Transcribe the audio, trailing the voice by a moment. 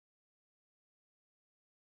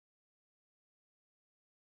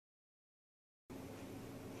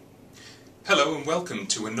Hello and welcome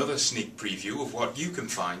to another sneak preview of what you can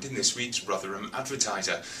find in this week's Rotherham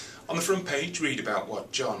Advertiser. On the front page, read about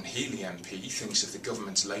what John Healey MP thinks of the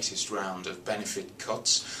government's latest round of benefit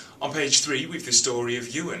cuts. On page 3, we've the story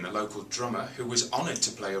of Ewan, a local drummer who was honoured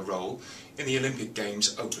to play a role in the Olympic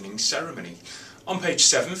Games opening ceremony. On page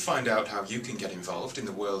 7, find out how you can get involved in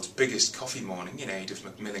the world's biggest coffee morning in aid of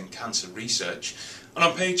Macmillan cancer research. And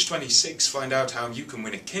on page 26, find out how you can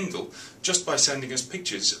win a Kindle just by sending us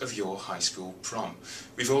pictures of your high school prom.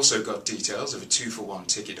 We've also got details of a 2-for-1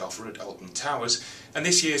 ticket offer at Alton Towers and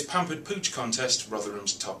this year's Pampered Pooch contest,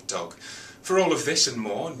 Rotherham's Top Dog. For all of this and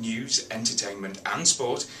more, news, entertainment and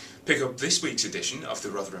sport, pick up this week's edition of the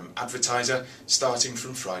Rotherham Advertiser starting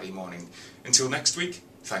from Friday morning. Until next week,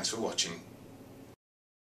 thanks for watching.